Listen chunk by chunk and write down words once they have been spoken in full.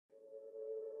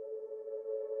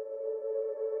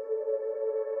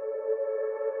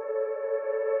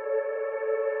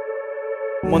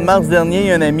Au mois de mars dernier, il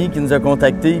y a un ami qui nous a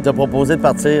contactés. Il nous a proposé de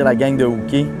partir la gang de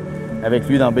Hooké avec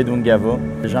lui dans la baie d'UNGAVA.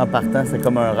 Les gens partant, c'est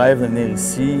comme un rêve de venir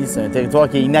ici. C'est un territoire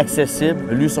qui est inaccessible.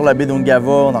 Lui, sur la baie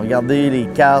d'UNGAVA, on a regardé les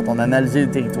cartes, on a analysé le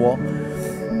territoire.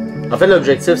 En fait,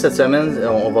 l'objectif cette semaine,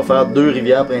 on va faire 2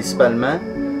 rivières principalement.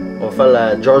 On va faire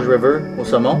la George River au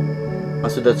saumon.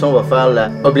 Ensuite de ça, on va faire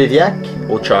la Obliviac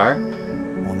au cœur.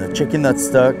 On a checké notre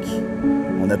stock.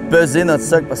 On a pesé notre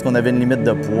stock parce qu'on avait une limite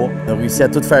de poids. On a réussi à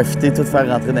tout faire fitter, tout faire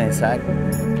rentrer dans un sac.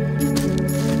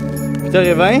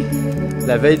 8h20,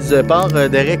 la veille du départ,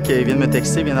 Derek vient de me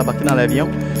texter, vient d'embarquer dans l'avion.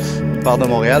 Il part de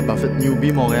Montréal, puis en fait,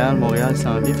 Newbie, Montréal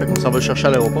s'en vient. Fait qu'on s'en va le chercher à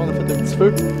l'aéroport. On a fait un petit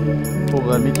feu pour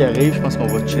lui qui arrive. Je pense qu'on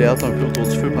va chiller out un peu autour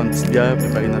du feu, prendre une petite bière,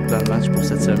 préparer notre plan de match pour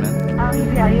cette semaine.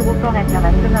 Arrivé à l'aéroport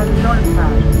international dans le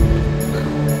stage.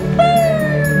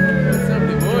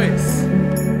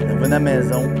 On est revenu à la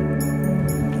maison.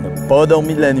 Pas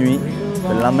dormi de la nuit.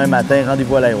 Le lendemain matin,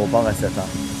 rendez-vous à l'aéroport à 7h.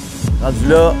 Rendu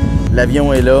là,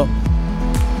 l'avion est là.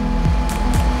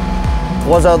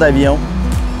 3 heures d'avion.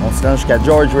 On se rend jusqu'à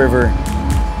George River.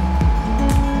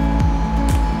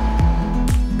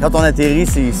 Quand on atterrit,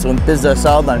 c'est sur une piste de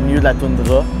sable dans le milieu de la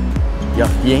toundra. Il n'y a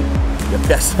rien. Il n'y a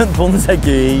personne pour nous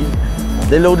accueillir. On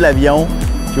déload de l'avion,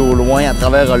 puis au loin, à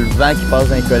travers le vent qui passe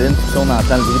dans les collines, puis on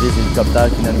entend le bruit des hélicoptères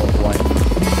qui viennent nous rejoindre.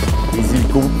 Les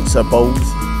hélicos se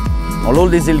posent. On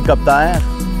load les hélicoptères.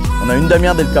 On a une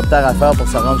demi-heure d'hélicoptère à faire pour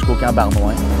se rendre jusqu'au camp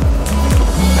Barnoin.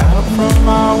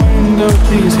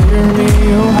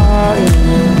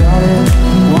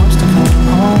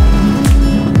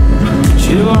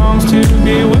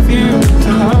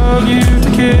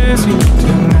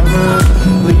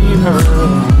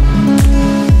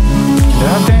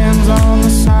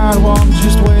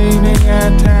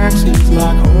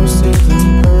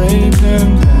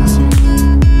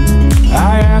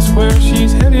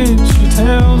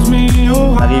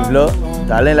 On arrive là,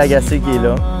 t'as Alain Lagacé qui est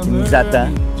là, qui nous attend,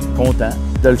 content,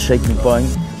 de le shake nous pogne.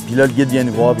 Puis là, le guide vient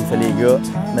nous voir, puis il fait les gars,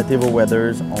 mettez vos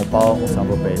weathers, on part, on s'en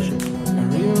va pêcher.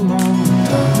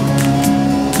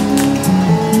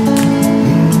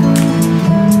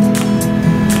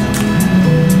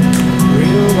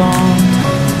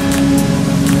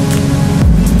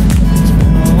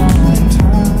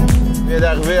 Je viens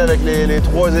d'arriver avec les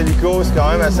 3 hélicos, c'est quand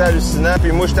même assez hallucinant.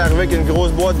 Puis moi, je suis arrivé avec une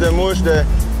grosse boîte de mouches de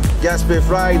Gaspé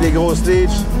Fly, des grosses leeches.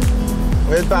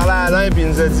 On vient de parler à Alain, puis il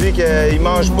nous a dit qu'ils ne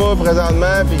mangent pas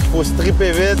présentement, puis qu'il faut se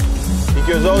triper vite, puis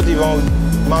qu'eux autres, ils vont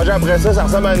manger après ça. Ça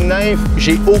ressemble à une nymphe.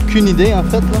 J'ai aucune idée, en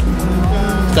fait, là.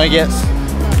 C'est un guess.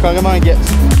 Carrément un guess.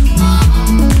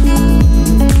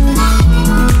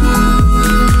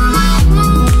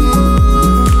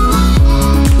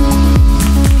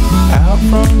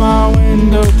 From my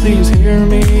window, please hear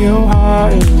me,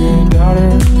 Ohio. Your daughter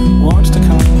wants to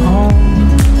come home.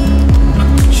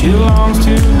 She longs to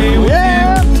be with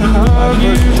you, to hug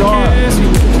you, to kiss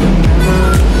you, to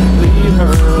never leave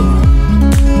her alone.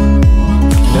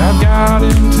 I've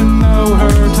gotten to know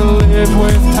her, to live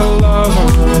with, to love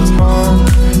her. It's hard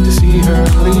to see her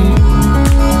leave.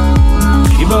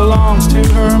 She belongs to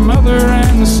her mother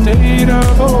and the state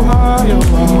of Ohio.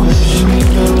 Oh, she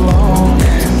belongs.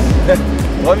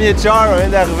 Premier char, on vient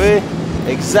d'arriver,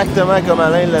 exactement comme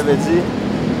Alain l'avait dit.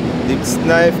 Des petites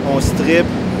nymphes, on strip.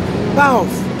 Paf!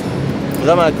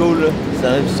 Vraiment cool, là. Ça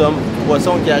arrive somme.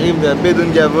 Poisson qui arrive de la baie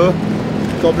d'UNGAVA,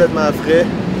 complètement frais.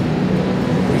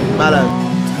 Malade.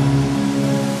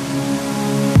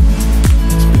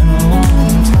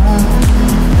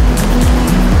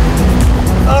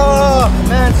 Oh,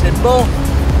 man, c'est bon!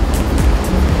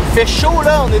 Il fait chaud,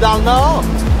 là, on est dans le nord.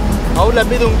 En haut de la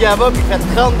baie d'UNGAVA, puis il fait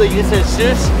 30 degrés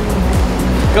Celsius.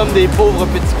 Comme des pauvres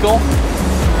petits cons.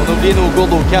 On a oublié nos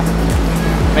gourdes au camp.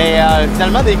 Mais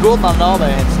finalement, des gourdes dans le nord, ben,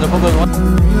 tu n'as pas besoin.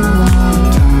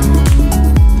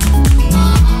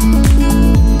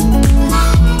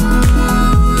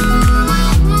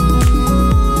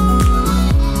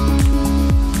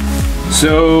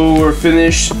 So we're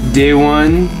finished day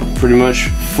 1, pretty much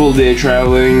full day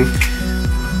traveling.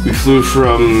 We flew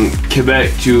from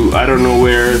Quebec to I don't know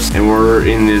where, and we're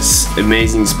in this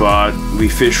amazing spot. We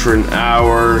fished for an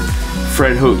hour,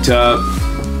 Fred hooked up.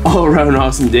 All around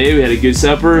awesome day. We had a good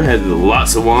supper, had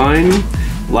lots of wine,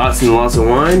 lots and lots of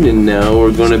wine, and now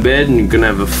we're going to bed and we're going to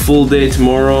have a full day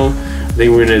tomorrow. I think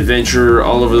we're going to adventure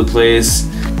all over the place.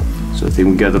 So I think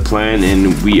we got the plan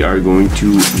and we are going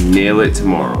to nail it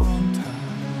tomorrow.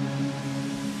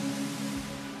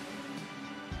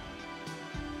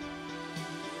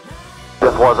 Il y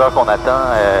a 3 heures qu'on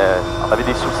attend. On avait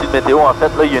des soucis de météo en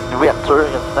fait. Là, il y a une ouverture,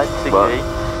 il y a une fenêtre qui s'est créée.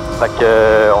 Fait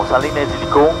que, on s'enligne dans les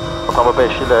hélicos. On s'en va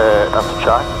pêcher dans le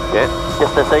sous-de-chair. Okay. Qu'est-ce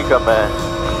que tu essayes comme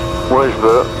Moi, je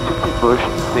veux une petite mouche,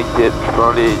 5 tips. Je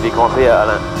prends les conseils à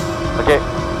Alain. OK?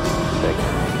 Thanks.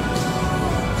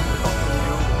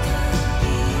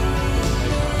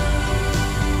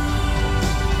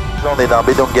 Là, on est dans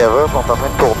baie d'UNGAVA, on est en train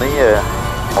de tourner.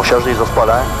 On cherche des ours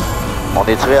polaires. On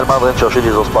est-tu réellement en train de chercher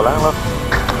des ours polaires, là?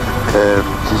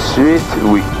 Tout de suite,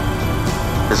 oui.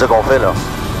 C'est ça qu'on fait, là.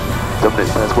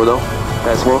 Pince-moi donc.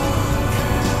 Pince-moi.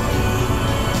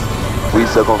 Oui,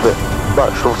 c'est ça qu'on fait. Bah,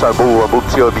 je trouve ça un beau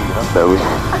petit hobby, hein? Ben oui.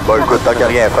 Bon, écoute, tant qu'à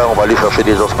rien faire, on va aller chercher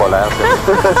des ours polaires.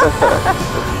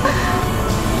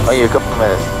 Il y a comme,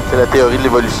 c'est la théorie de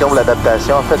l'évolution, de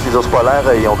l'adaptation. En fait, les ours polaires,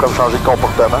 ils ont comme changé de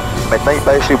comportement. Maintenant, ils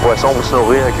pêchent les poissons pour se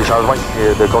nourrir avec les changements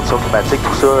de conditions climatiques,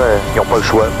 tout ça, ils n'ont pas le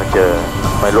choix. Fait que,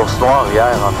 l'ours noir,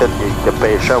 hier, en fait, qui a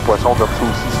pêché un poisson comme ça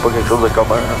aussi, c'est pas quelque chose de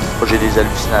commun. Hein. Moi, j'ai des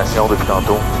hallucinations depuis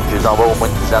tantôt. J'ai en vois au moins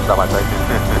une dizaine dans ma tête.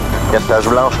 Il y a une tache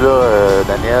blanche là,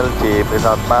 Daniel, qui est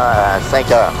présentement à 5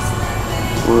 heures.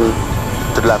 Oui.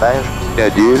 C'est de la neige? Il y a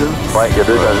deux, là? Oui, il y a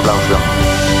deux taches blanches là.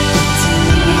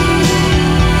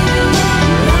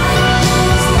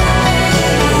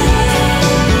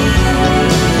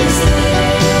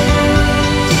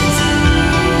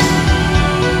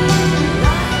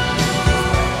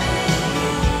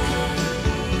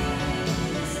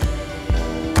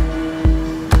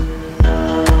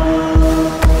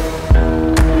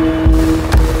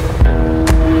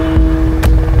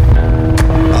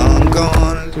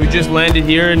 Just landed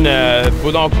here in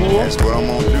Boudancourt. That's what I'm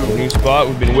gonna do. New spot.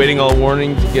 We've been waiting all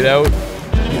morning to get out.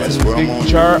 That's what I'm gonna do.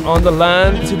 Char on the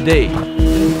land today.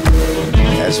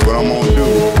 That's what I'm gonna do.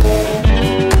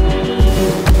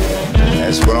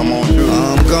 That's what I'm gonna do.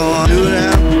 I'm gonna do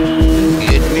now.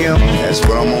 Get me up. That's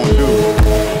what I'm gonna do.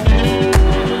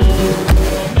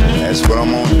 That's what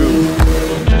I'm gonna do.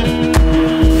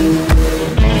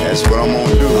 That's what I'm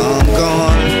gonna do. I'm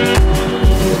gonna.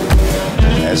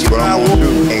 That's what I'm gonna do.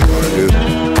 Ain't gonna do.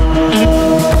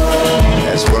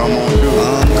 That's what I'm gonna do.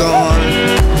 I'm gone.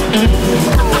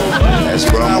 That's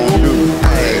what I'm gonna do. I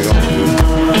ain't gonna do.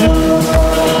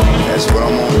 That's what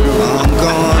I'm gonna do. I'm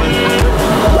gone.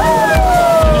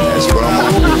 That's what I'm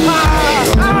gonna do. I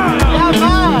ain't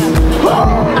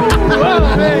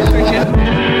gonna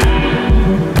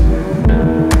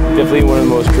do. Definitely one of the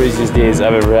most craziest days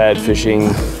I've ever had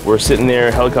fishing. We're sitting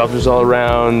there, helicopters all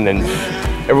around, and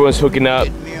everyone's hooking up.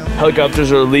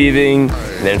 Helicopters are leaving,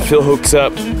 and then Phil hooks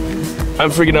up.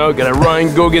 I'm freaking out, gotta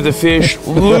run, go get the fish,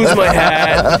 lose my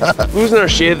hat, losing our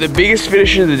shit, the biggest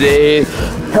fish of the day.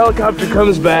 Helicopter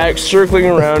comes back, circling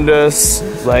around us,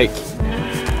 like,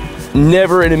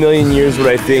 never in a million years would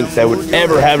I think that would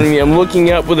ever happen to me. I'm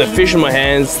looking up with a fish in my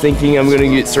hands, thinking I'm gonna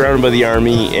get surrounded by the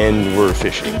army, and we're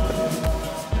fishing.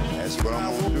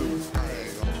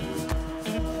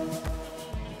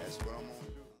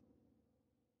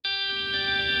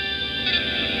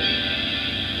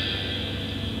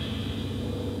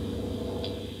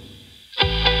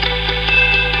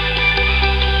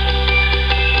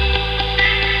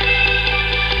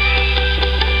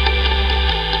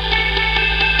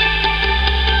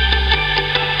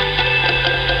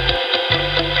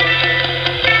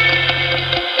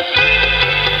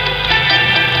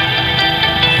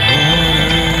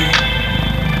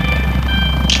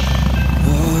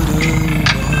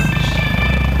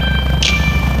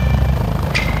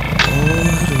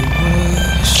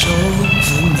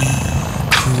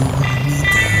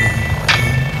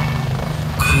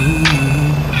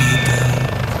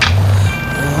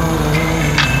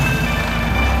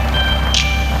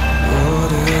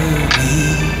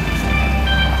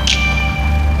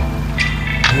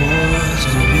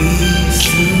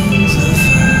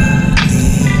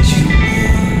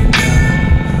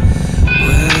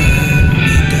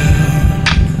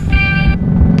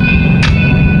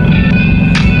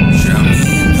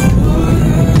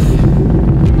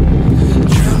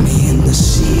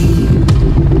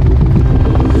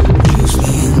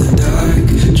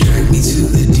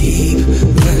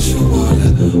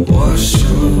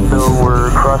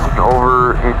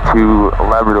 To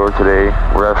Labrador today.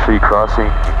 We're actually crossing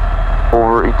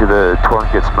over into the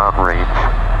Tourné mountain range.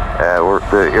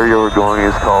 The area we're going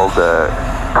is called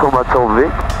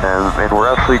Comatovik, and we're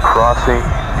actually crossing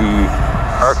the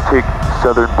Arctic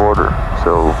southern border.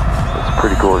 So it's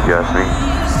pretty cool if you ask me.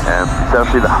 It's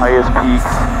actually the highest peak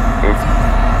in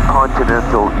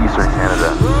continental eastern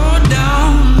Canada. Roll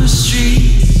down the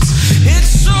street,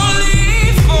 it's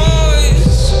only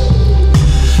voice.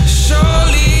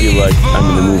 I feel like I'm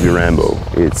in the movie Rambo.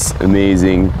 It's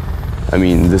amazing. I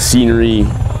mean, the scenery,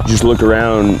 just look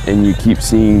around and you keep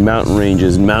seeing mountain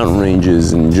ranges,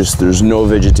 and just there's no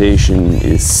vegetation.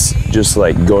 It's just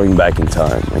like going back in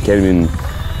time. I can't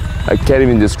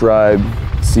even describe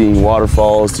seeing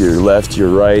waterfalls to your left, to your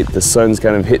right. The sun's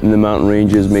kind of hitting the mountain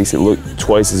ranges, makes it look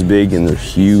twice as big, and they're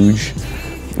huge.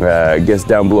 I guess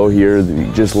down below here, we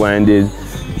just landed,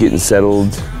 getting settled.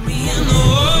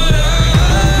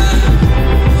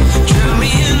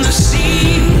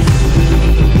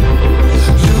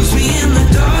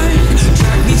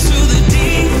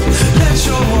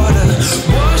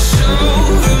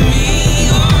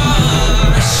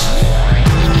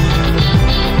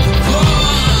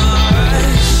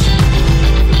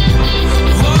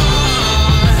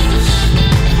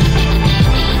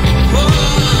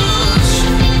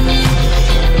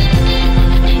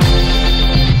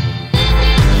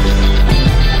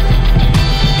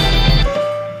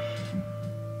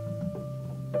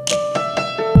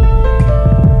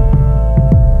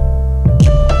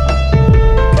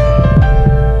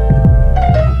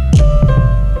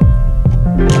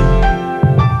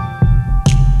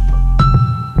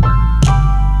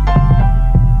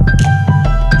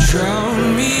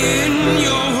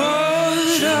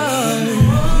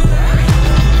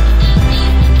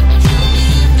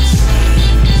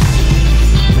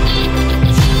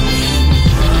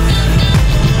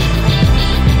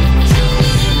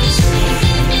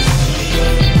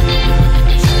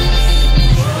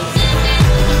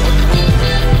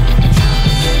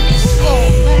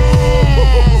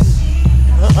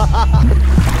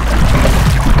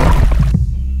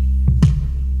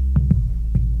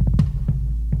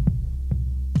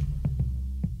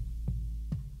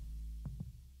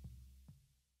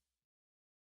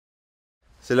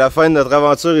 C'est la fin de notre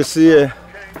aventure ici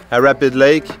à Rapid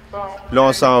Lake. Là,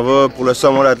 on s'en va pour le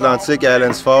saumon de l'Atlantique à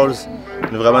Highlands Falls.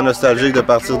 On est vraiment nostalgique de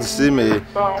partir d'ici, mais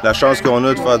la chance qu'on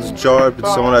a de faire du char et du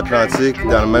saumon de l'Atlantique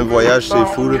dans le même voyage, c'est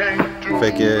fou. Là.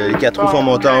 Fait que les 4 roues font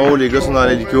monter en haut, les gars sont dans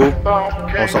l'hélico.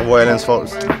 On se revoit à Highlands Falls.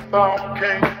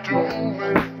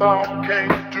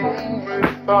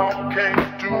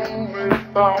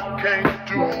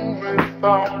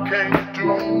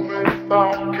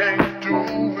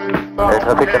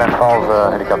 Trafic Highlands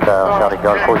Falls, hélicoptère Charlie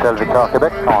Golf Hotel Victor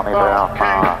Québec. On est à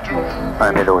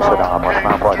 1 mille au sud en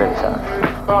rapprochement pour atterrissage.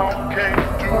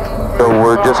 So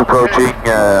we're just approaching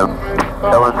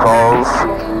Highlands Falls,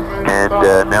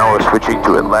 and now we're switching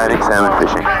to Atlantic salmon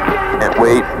fishing. Can't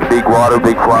wait, big water,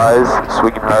 big flies,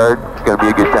 swinging hard. It's gonna be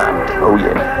a good time. Oh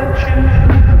yeah.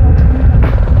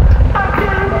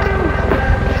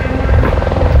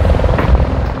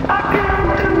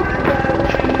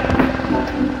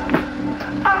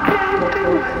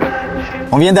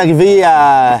 On vient d'arriver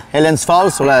à Highlands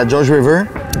Falls sur la George River.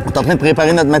 On est en train de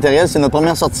préparer notre matériel. C'est notre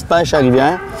première sortie de pêche à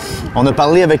rivière. On a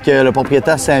parlé avec le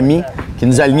propriétaire Samy qui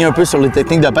nous a aligné un peu sur les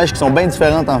techniques de pêche qui sont bien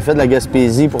différentes en fait de la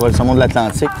Gaspésie pour le saumon de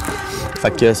l'Atlantique.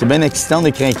 Fait que c'est bien excitant, on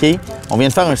est crinqué. On vient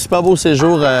de faire un super beau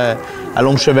séjour à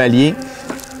l'ombre chevalier.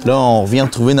 Là, on revient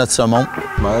retrouver notre saumon.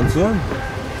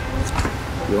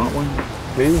 You want one?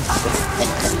 Please.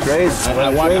 Trade.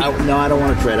 No, I don't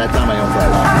want to trade. I found my own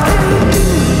trade.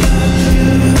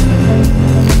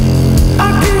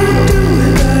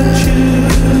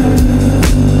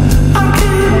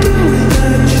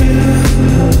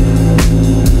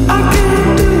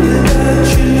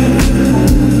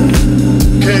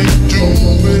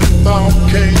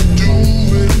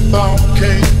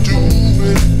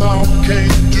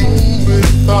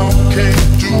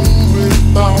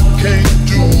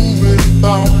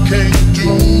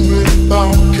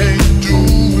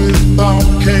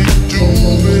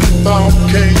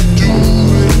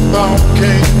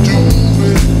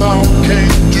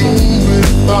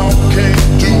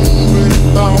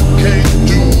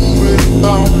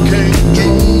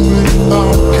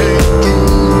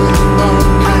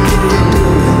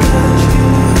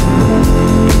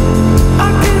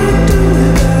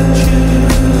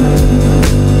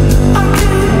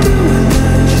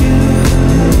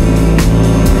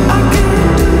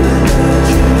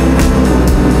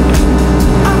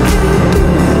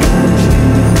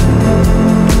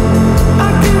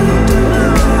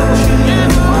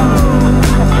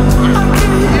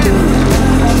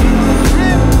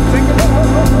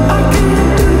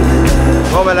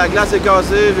 La glace est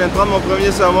cassée, je viens de prendre mon premier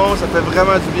saumon, ça fait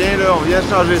vraiment du bien, là. On vient de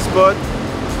changer de spot.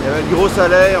 Il y avait le gros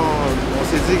soleil, on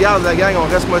s'est dit, garde la gang,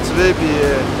 on reste motivé, puis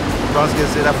je pense que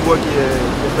c'est la foi qui a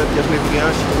fait que je l'ai pris un,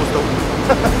 je suis trop stoked.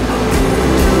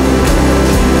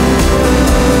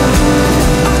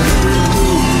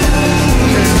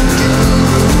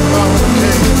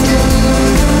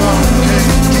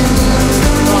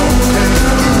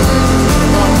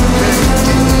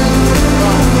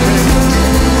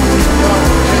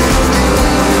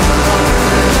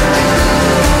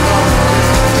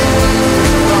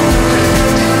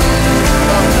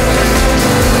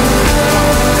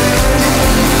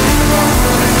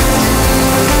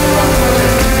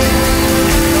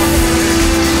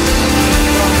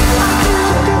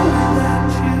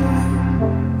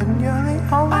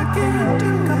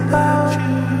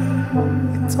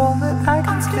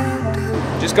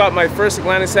 caught my first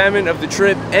Atlantic salmon of the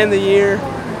trip and the year.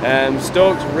 I'm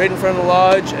stoked, right in front of the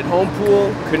lodge at home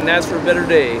pool. Couldn't ask for a better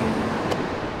day.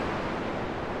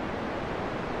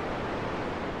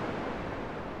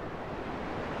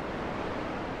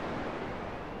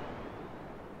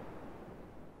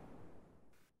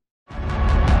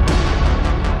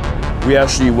 We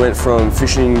actually went from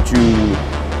fishing to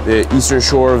the eastern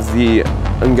shore of the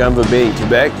UNGAVA Bay in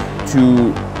Quebec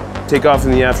to take off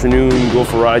in the afternoon, go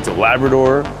for a ride to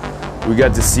Labrador. We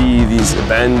got to see these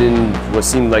abandoned, what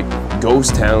seemed like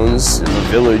ghost towns in a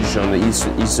village on the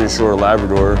eastern shore of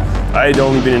Labrador. I had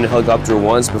only been in a helicopter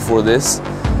once before this.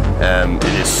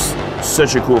 It is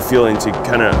such a cool feeling to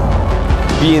kind of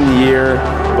be in the air,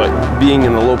 but being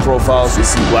in the low profiles, we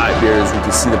see black bears, we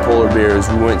could see the polar bears,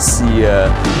 we went to see,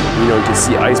 you know, you could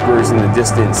see icebergs in the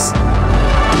distance.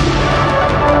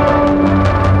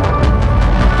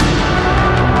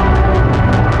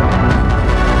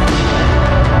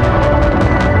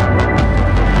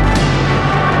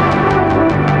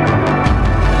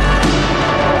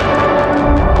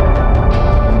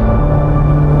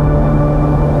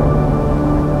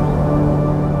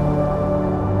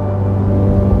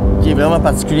 Vraiment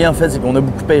particulier en fait, c'est qu'on a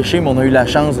beaucoup pêché, mais on a eu la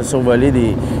chance de survoler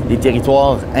des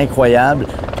territoires incroyables,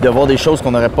 puis de voir des choses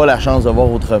qu'on n'aurait pas la chance de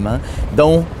voir autrement,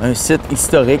 dont un site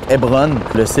historique, Hebron.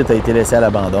 Le site a été laissé à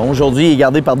l'abandon. Aujourd'hui, il est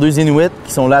gardé par 2 Inuits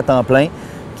qui sont là à temps plein,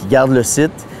 qui gardent le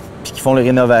site, puis qui font les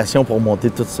rénovations pour monter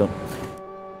tout ça.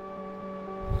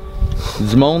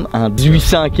 Du monde en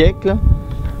 1800 quelques, là,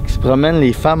 qui se promènent,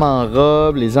 les femmes en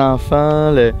robe, les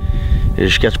enfants, je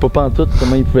ne cache pas pantoute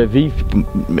comment ils pouvaient vivre.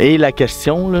 Et la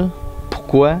question, là,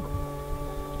 pourquoi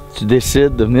tu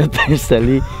décides de venir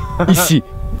t'installer ici?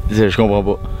 Je comprends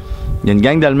pas. Il y a une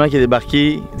gang d'Allemands qui est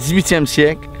débarquée 18e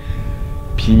siècle,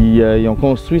 puis ils ont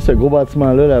construit ce gros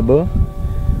bâtiment-là, là-bas,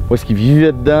 où est-ce qu'ils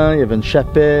vivaient dedans. Il y avait une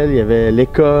chapelle, il y avait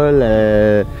l'école,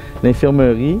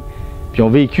 l'infirmerie, puis ils ont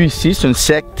vécu ici. C'est une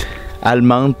secte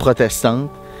allemande protestante.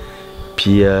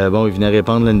 Puis bon, ils venaient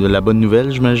répandre la bonne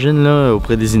nouvelle, j'imagine, là,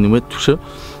 auprès des Inuits, tout ça.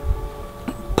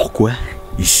 Pourquoi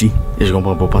ici? Et je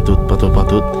comprends pas tout.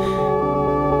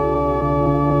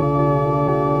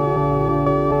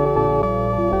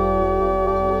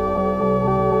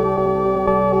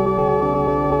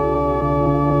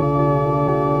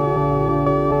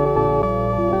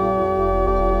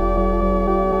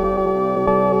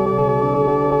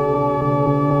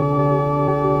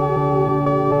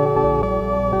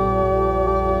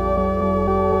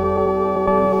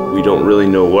 We don't really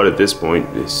know what at this point.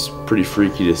 It's pretty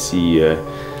freaky to see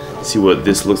what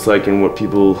this looks like and what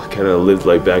people kind of lived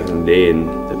like back in the day, and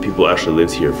that people actually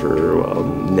lived here for a while.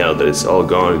 Now that it's all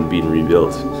gone and being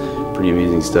rebuilt, pretty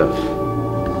amazing stuff.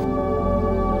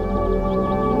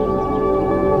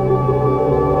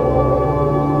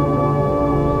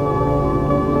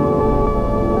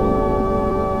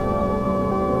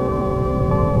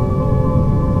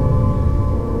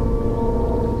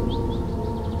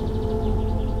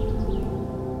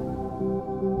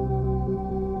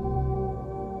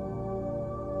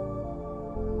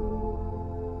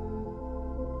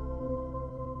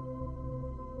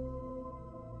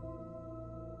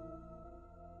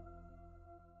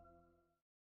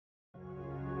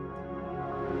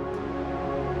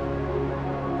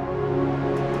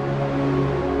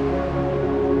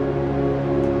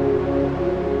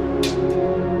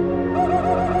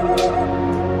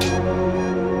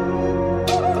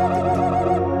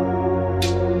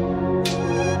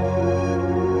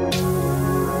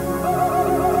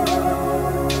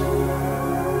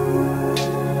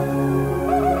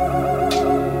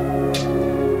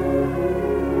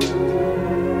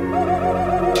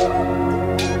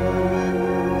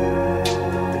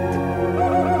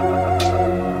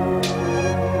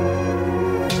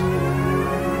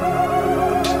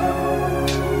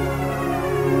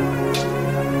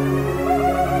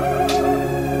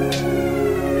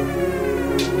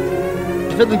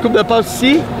 J'ai fait une coupe de passe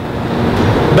ici,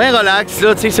 bien relax,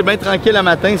 là, tu sais, c'est bien tranquille le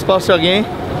matin, il se passe rien.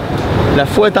 La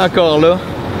foi est encore là.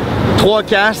 3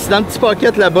 casses dans le petit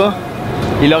pocket là-bas.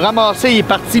 Il l'a ramassé, il est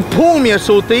parti, poum, il a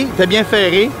sauté, il était bien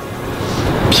ferré.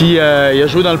 Puis il a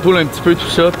joué dans le pool un petit peu, tout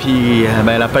ça, puis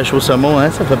ben, la pêche au saumon,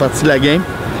 hein, ça fait partie de la game.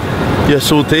 Il a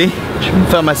sauté, je vais me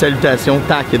faire ma salutation,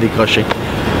 tac, il a décroché.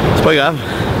 C'est pas grave,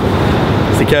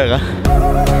 c'est cœur, hein.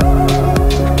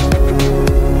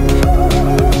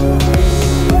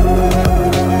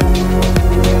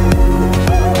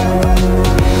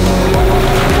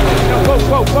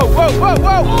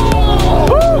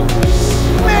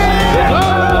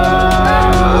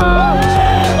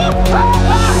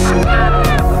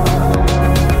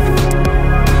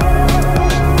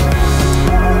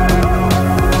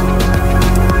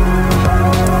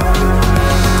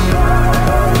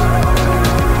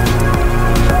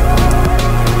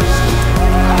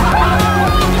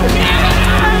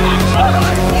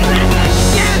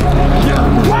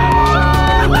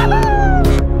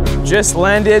 just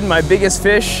landed my biggest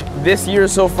fish this year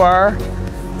so far.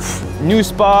 New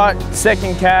spot,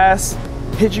 second cast,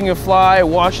 hitching a fly,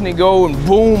 watching it go, and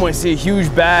boom, I see a huge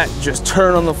bat just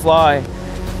turn on the fly.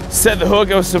 Set the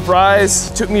hook, I was surprised.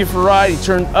 He took me for a ride, he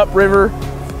turned upriver.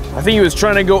 I think he was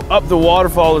trying to go up the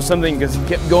waterfall or something because he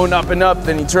kept going up and up,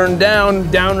 then he turned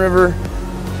downriver.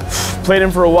 Played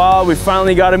him for a while, we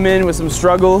finally got him in with some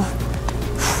struggle.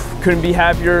 Couldn't be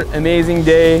happier, amazing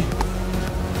day.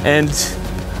 And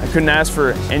I couldn't ask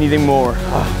for anything more.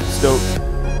 Stoked.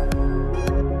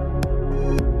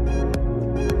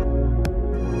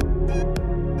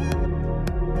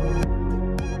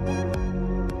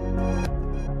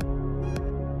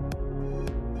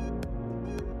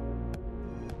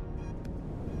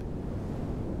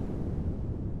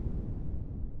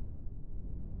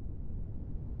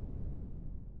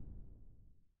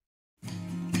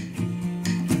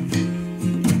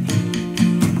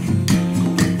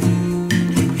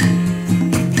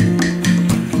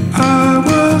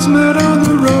 Met on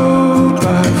the road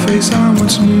by a face I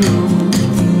once knew.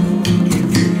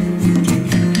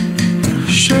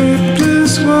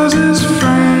 Shapeless was his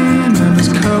frame and his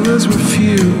colors were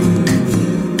few.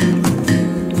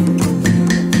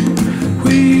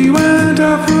 We went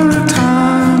out for a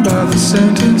time by the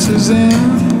sentences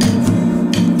end,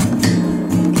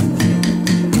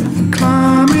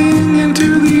 climbing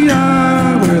into the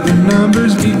eye where the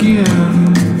numbers begin.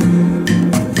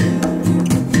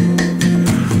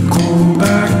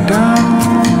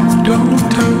 Don't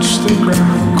touch the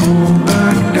ground, go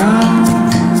back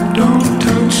down. Don't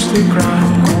touch the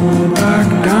ground, go back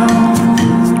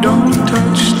down. Don't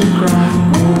touch the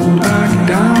ground, go back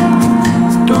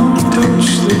down. Don't touch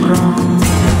the ground.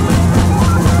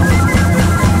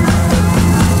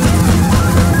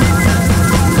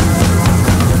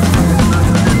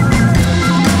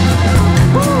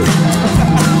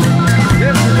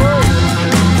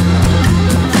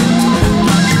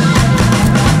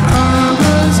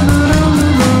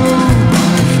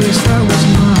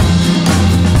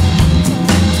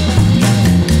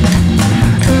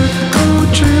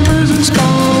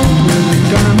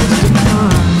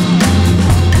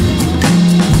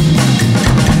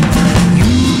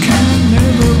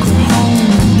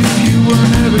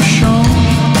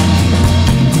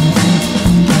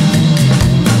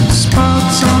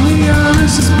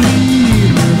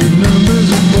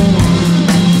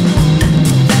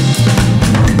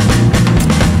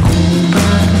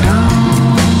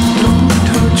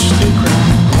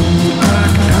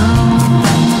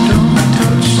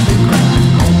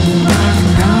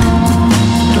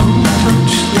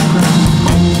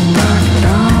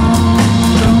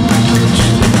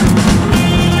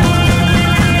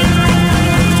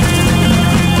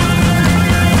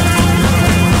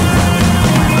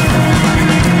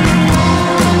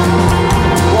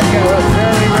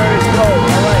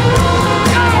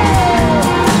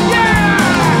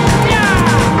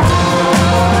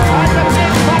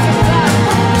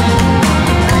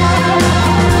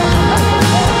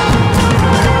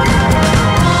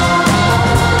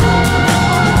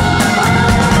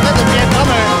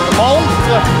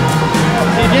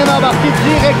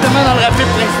 Directement dans le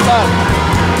rapide principal.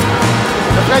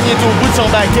 Le frère il est au bout de son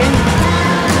backing.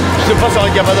 Je sais pas si on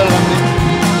est capable de le ramener.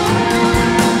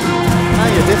 Ah,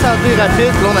 il a descendu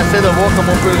rapide, là on essaie de voir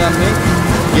comment on peut le ramener.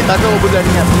 Il est encore au bout de la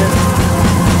ligne après.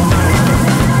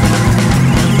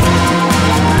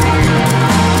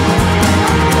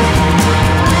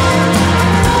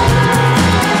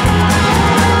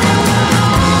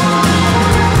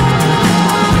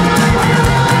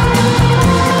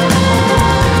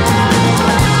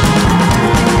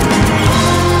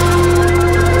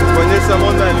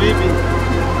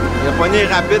 Poignée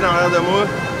rapide en l'air de moi.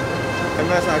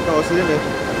 Tellement ça a cassé, mais.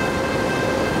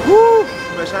 Ouh!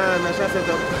 Méchant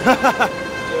setup.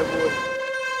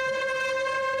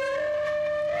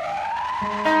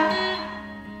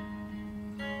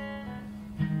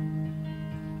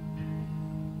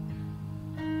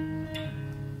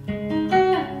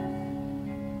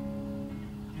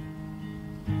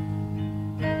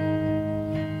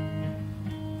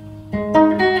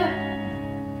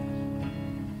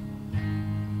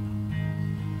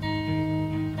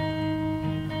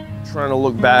 Trying to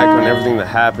look back on everything that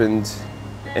happened,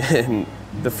 and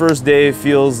the first day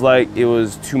feels like it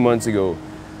was 2 months ago.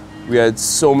 We had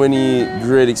so many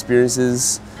great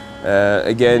experiences.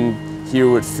 Again, here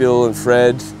with Phil and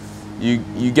Fred,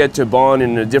 you get to bond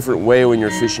in a different way when you're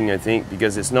fishing, I think,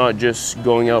 because it's not just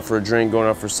going out for a drink, going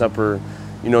out for supper.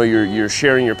 You know, you're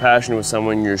sharing your passion with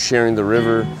someone, you're sharing the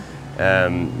river.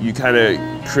 You kind of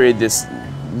create this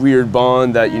weird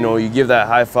bond that, you know, you give that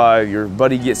high five, your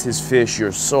buddy gets his fish,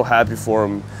 you're so happy for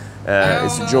him.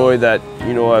 It's a joy that,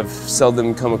 you know, I've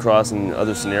seldom come across in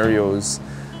other scenarios.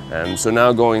 So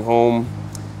now going home,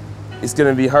 it's going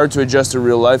to be hard to adjust to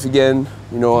real life again.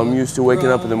 You know, I'm used to waking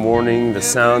up in the morning, the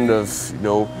sound of, you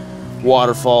know,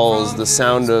 waterfalls, the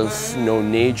sound of, you know,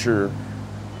 nature.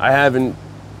 I haven't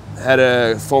had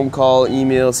a phone call,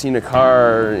 email, seen a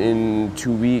car in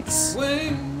 2 weeks.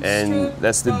 And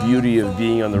that's the beauty of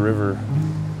being on the river.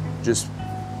 Just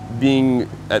being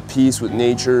at peace with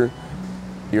nature.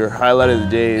 Your highlight of the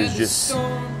day is just,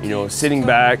 you know, sitting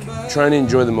back, trying to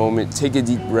enjoy the moment, take a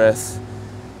deep breath,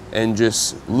 and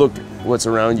just look what's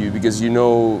around you, because you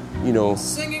know,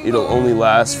 it'll only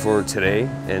last for today,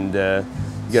 and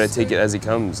you gotta take it as it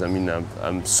comes. I mean,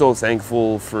 I'm so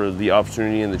thankful for the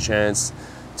opportunity and the chance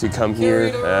to come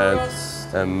here.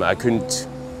 I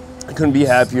couldn't be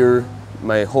happier.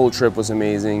 My whole trip was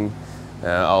amazing.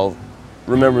 I'll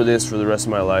remember this for the rest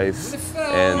of my life.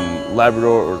 And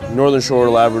Labrador, Northern Shore,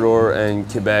 Labrador, and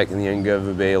Quebec and the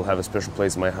UNGAVA Bay will have a special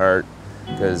place in my heart,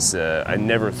 because I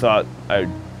never thought I'd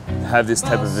have this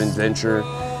type of adventure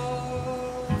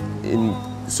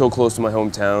so close to my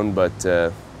hometown, but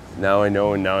now I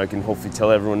know, and now I can hopefully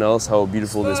tell everyone else how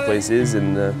beautiful this place is,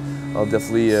 and I'll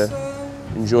definitely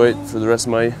enjoy it for the rest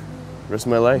of my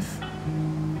life.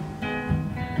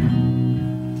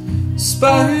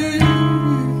 Space,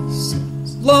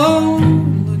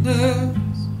 loneliness.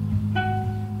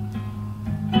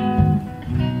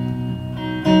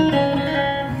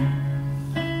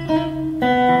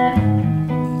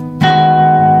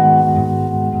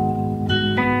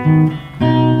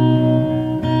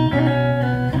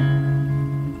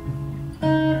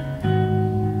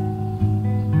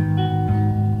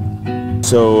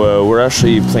 So we're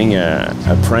actually playing a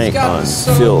prank on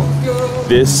Phil.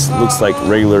 This looks like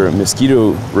regular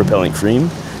mosquito repellent cream,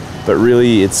 but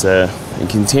really it's a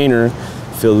container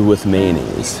filled with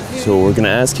mayonnaise. So we're gonna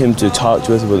ask him to talk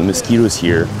to us about the mosquitoes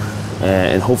here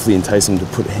and hopefully entice him to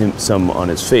put some on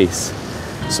his face.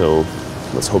 So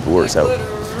let's hope it works out.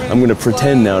 I'm gonna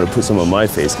pretend now to put some on my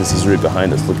face because he's right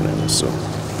behind us looking at us. So.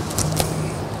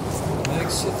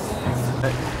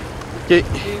 Ok,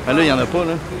 ah, là il n'y en a pas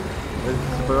là.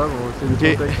 C'est pas grave, on va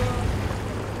essayer de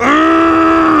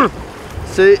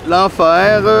C'est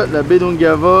l'enfer, la baie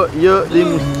d'UNGAVA, il y a des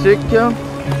moustiques.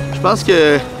 Je pense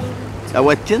que la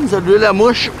Watkins a de l'huile à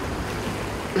mouche.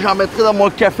 J'en mettrai dans mon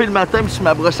café le matin sur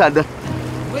ma brosse à dents.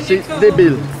 C'est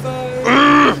débile.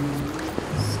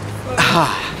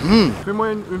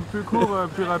 Fais-moi une plus courte,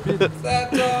 plus rapide.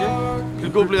 Okay? Plus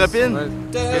court, plus rapide? Ouais.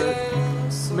 Okay.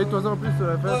 Mets-toi en plus sur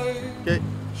la face. Ok,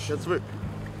 quand tu veux.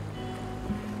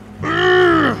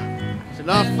 C'est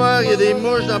l'enfer, il y a des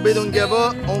mouches dans la baie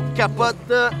d'UNGAVA. On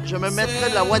capote. Je me mettrai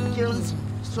de la Watkins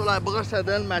sur la brosse à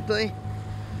dents le matin.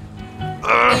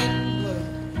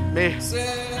 Mais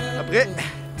après,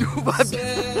 tout va bien.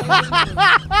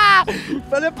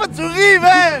 Fallait pas que tu ris,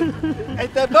 man! Elle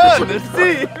était bonne,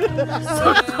 aussi!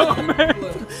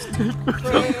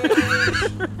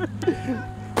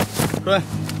 Quoi?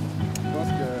 Je pense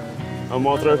que... On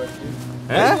montre.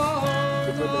 Hein?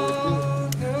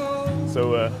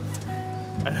 So,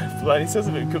 Vladi ça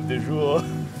fait une couple de jours.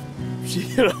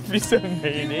 J'ai rempli ça de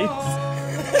mayonnaise.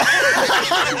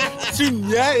 Tu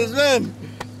niaises, man!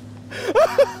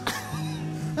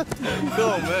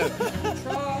 Non, man!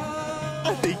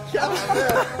 T'es calme,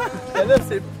 man! Là,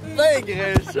 c'est bien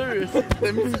graisseux!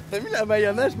 T'as mis la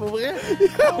mayonnaise, pour vrai?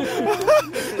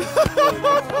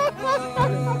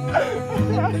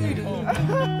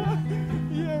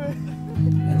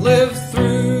 Live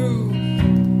through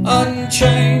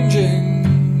unchanging